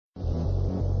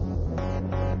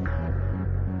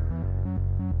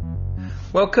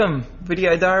Welcome,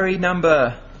 video diary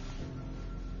number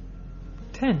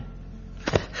 10.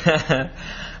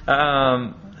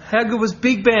 How good was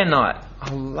Big Band Night?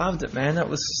 I loved it, man. That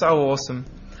was so awesome.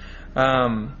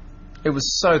 It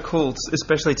was so cool,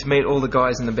 especially to meet all the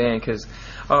guys in the band, because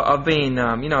I've been,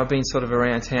 I've been sort of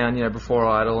around town, before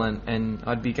Idol, and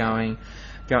I'd be going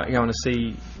to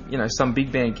see, some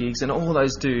big band gigs, and all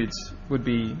those dudes would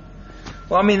be,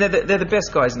 they're the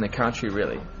best guys in the country,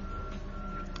 really.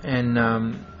 And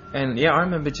yeah, I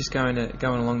remember just going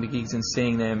along to gigs and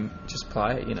seeing them just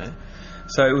play,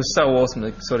 So it was so awesome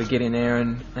to sort of get in there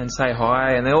and say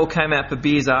hi, and they all came out for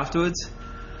beers afterwards.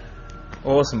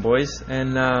 Awesome, boys.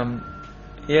 And so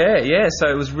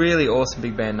it was really awesome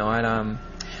Big Band Night.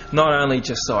 Not only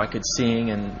just so I could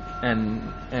sing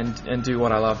and do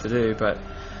what I love to do, but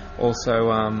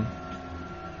also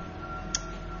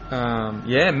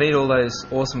meet all those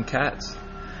awesome cats.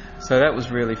 So that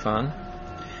was really fun.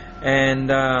 And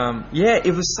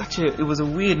it was a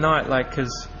weird night,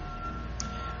 because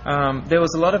there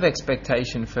was a lot of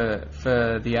expectation for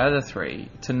the other three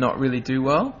to not really do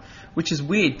well, which is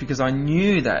weird because I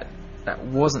knew that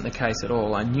wasn't the case at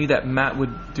all. I knew that Matt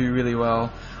would do really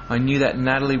well. I knew that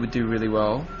Natalie would do really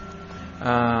well.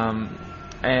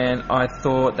 And I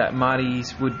thought that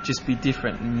Marty's would just be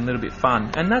different and a little bit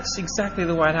fun. And that's exactly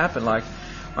the way it happened.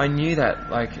 I knew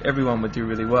that everyone would do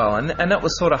really well, and that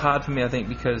was sort of hard for me, I think,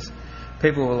 because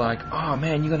people were like, "Oh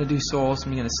man, you're going to do so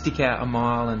awesome! You're going to stick out a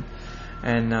mile,"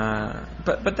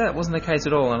 but that wasn't the case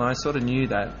at all, and I sort of knew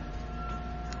that,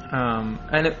 and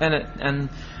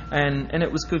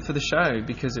it was good for the show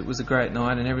because it was a great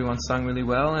night and everyone sung really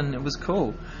well and it was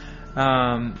cool.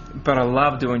 But I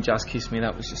loved doing Just Kiss Me.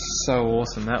 That was just so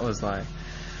awesome. That was I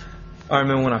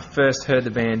remember when I first heard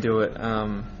the band do it.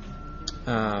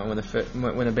 When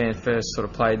the band first sort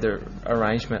of played the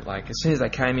arrangement, as soon as they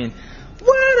came in, I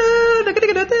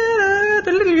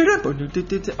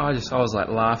was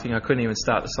laughing. I couldn't even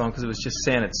start the song because it was just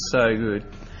sounded so good.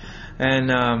 And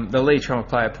the lead trumpet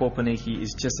player, Paul Panicki,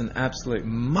 is just an absolute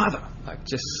mother,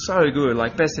 just so good,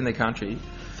 best in the country.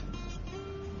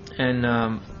 And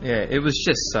it was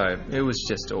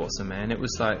just awesome, man. It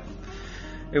was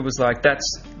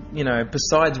that's,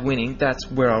 besides winning,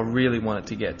 that's where I really wanted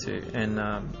to get to. And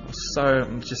I'm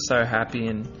just so happy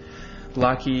and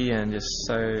lucky and just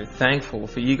so thankful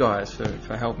for you guys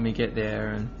for helping me get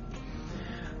there. And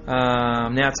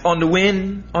now it's on to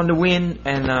win. And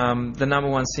the number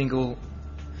one single,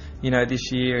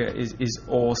 this year is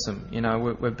awesome.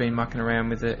 We've been mucking around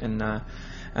with it, and I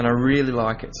really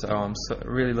like it. So I'm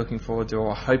really looking forward to,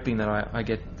 or hoping that I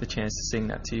get the chance to sing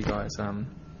that to you guys.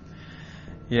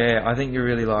 I think you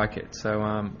really like it. So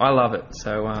I love it.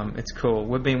 So it's cool.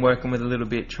 We've been working with it a little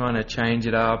bit, trying to change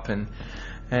it up and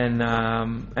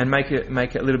make it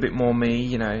a little bit more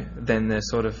me, than the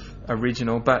sort of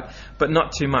original, but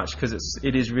not too much because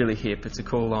it is really hip. It's a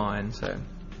cool line. So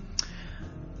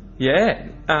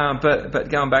but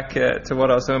going back to what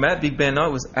I was talking about, Big Band Night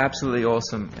was absolutely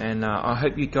awesome, and I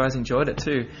hope you guys enjoyed it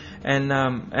too, and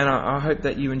I hope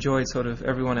that you enjoyed sort of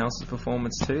everyone else's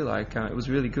performance too. It was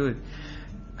really good.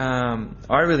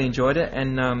 I really enjoyed it,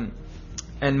 and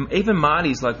even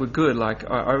Marty's were good.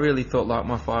 I really thought Light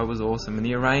My Fire was awesome, and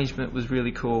the arrangement was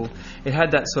really cool. It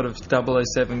had that sort of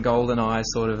 007 GoldenEye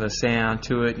sort of a sound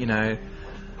to it,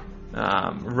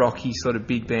 rocky sort of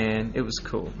big band. It was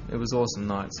cool. It was an awesome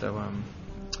night. So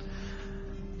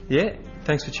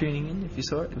thanks for tuning in. If you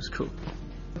saw it, it was cool.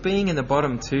 Being in the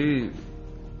bottom two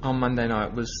on Monday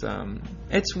night was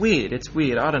it's weird.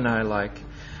 I don't know.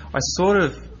 I sort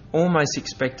of almost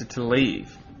expected to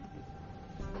leave.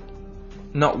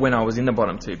 Not when I was in the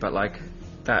bottom two, but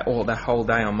that whole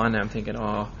day on Monday, I'm thinking,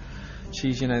 oh,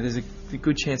 geez, there's a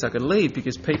good chance I could leave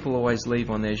because people always leave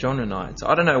on their genre nights.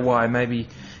 I don't know why. Maybe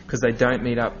because they don't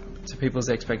meet up to people's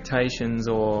expectations,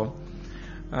 or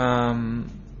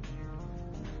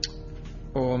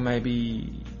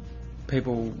maybe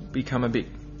people become a bit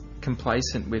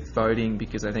complacent with voting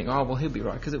because they think, oh, well, he'll be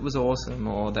right because it was awesome,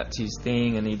 or that's his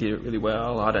thing and he did it really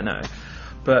well. I don't know,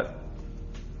 but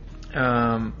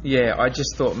I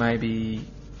just thought maybe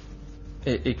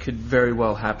it could very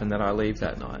well happen that I leave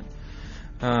that night.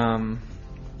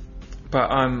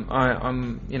 But I'm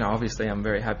obviously I'm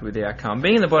very happy with the outcome.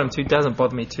 Being in the bottom two doesn't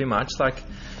bother me too much. I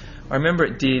remember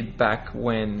it did back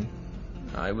when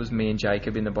it was me and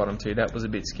Jacob in the bottom two. That was a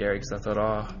bit scary because I thought,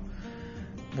 oh,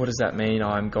 what does that mean?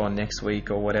 I'm gone next week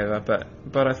or whatever.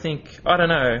 But I think, I don't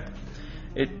know.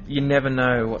 You never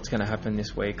know what's going to happen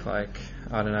this week. I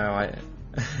don't know.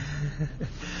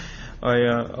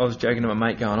 I was joking to my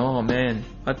mate going, oh man,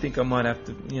 I think I might have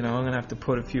to, I'm going to have to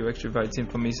put a few extra votes in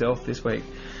for myself this week.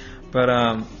 But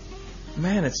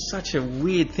man, it's such a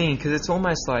weird thing because it's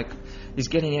almost like, is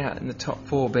getting out in the top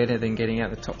 4 better than getting out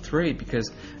in the top 3?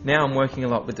 Because now I'm working a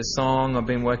lot with the song. I've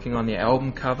been working on the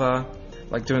album cover,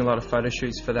 like doing a lot of photo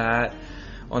shoots for that.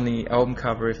 On the album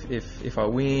cover, if I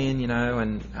win, you know,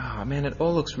 and oh man, it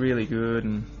all looks really good.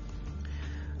 And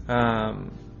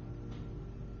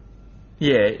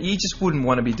yeah, you just wouldn't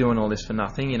want to be doing all this for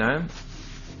nothing, you know.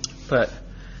 But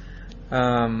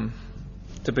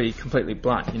to be completely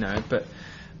blunt, you know,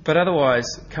 but otherwise,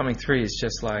 coming 3 is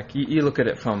just like you look at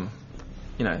it from,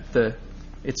 you know,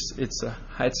 it's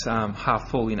half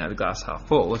full, you know, the glass half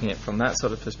full. Looking at it from that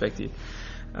sort of perspective,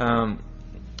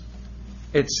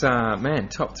 it's man,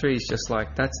 top 3 is just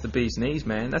like, that's the bee's knees,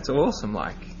 man. That's awesome.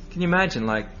 Like, can you imagine,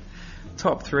 like,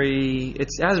 top 3? It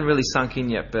hasn't really sunk in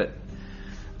yet, but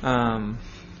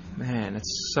man,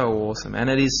 it's so awesome, and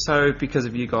it is so because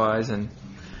of you guys, and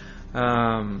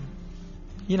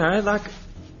you know, like,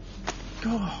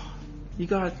 oh, you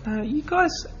guys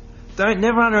don't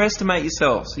never underestimate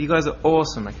yourselves. You guys are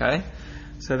awesome, okay?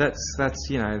 So that's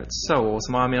you know, that's so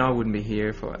awesome. I mean, I wouldn't be here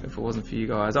if it wasn't for you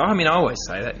guys. I mean, I always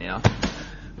say that now,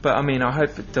 but I mean, I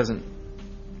hope it doesn't.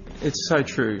 It's so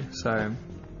true. So,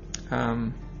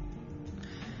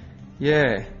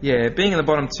 yeah. Being in the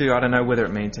bottom 2, I don't know whether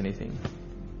it means anything.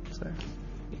 So,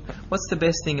 what's the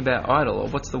best thing about Idol, or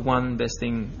what's the one best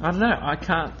thing? I don't know. I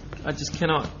just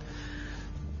cannot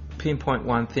pinpoint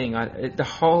one thing. The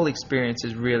whole experience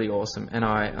is really awesome, and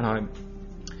I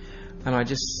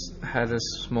just had a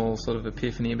small sort of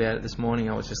epiphany about it this morning.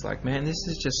 I was just like, man, this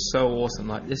is just so awesome.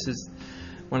 Like, this is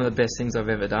one of the best things I've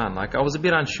ever done. Like, I was a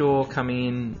bit unsure coming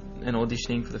in and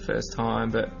auditioning for the first time,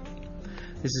 but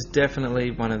this is definitely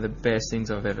one of the best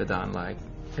things I've ever done. Like,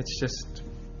 it's just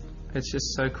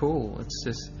so cool. It's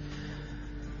just,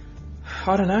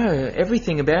 I don't know,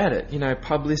 everything about it, you know,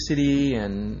 publicity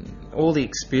and all the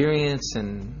experience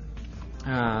and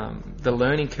the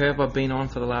learning curve I've been on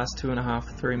for the last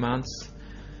 2.5, 3 months.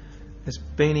 It's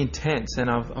been intense, and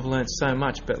I've learned so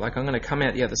much, but like, I'm going to come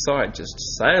out the other side just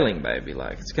sailing, baby.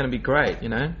 Like, it's going to be great, you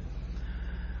know.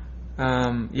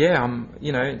 Yeah,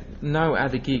 you know, no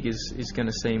other gig is going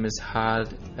to seem as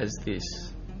hard as this,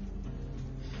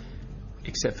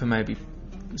 except for maybe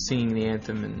singing the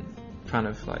anthem in front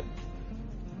of, like,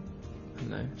 I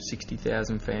don't know,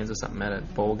 60,000 fans or something at a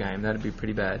ball game. That'd be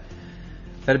pretty bad.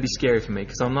 That'd be scary for me,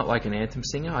 because I'm not like an anthem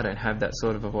singer. I don't have that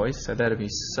sort of a voice, so that'd be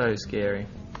so scary.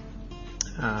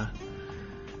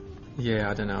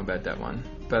 Yeah, I don't know about that one,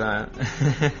 but I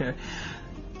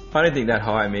don't think that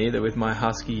high me either, with my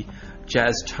husky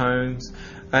jazz tones.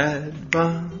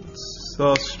 Advance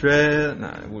Australia. No,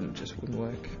 it wouldn't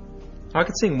work. I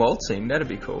could sing waltzing. That'd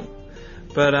be cool.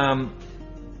 But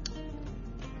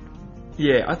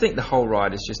yeah, I think the whole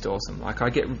ride is just awesome. Like, I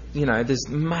get, you know, there's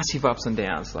massive ups and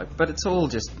downs, like, but it's all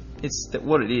just, it's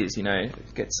what it is, you know.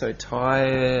 Get so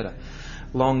tired,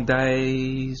 long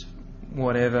days,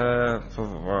 whatever,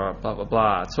 blah blah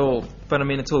blah. It's all, but I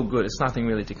mean, it's all good. It's nothing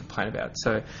really to complain about.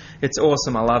 So it's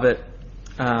awesome. I love it.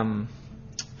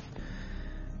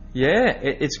 Yeah,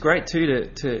 it's great too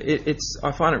it's.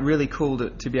 I find it really cool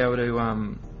to be able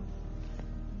to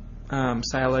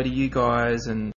say hello to you guys and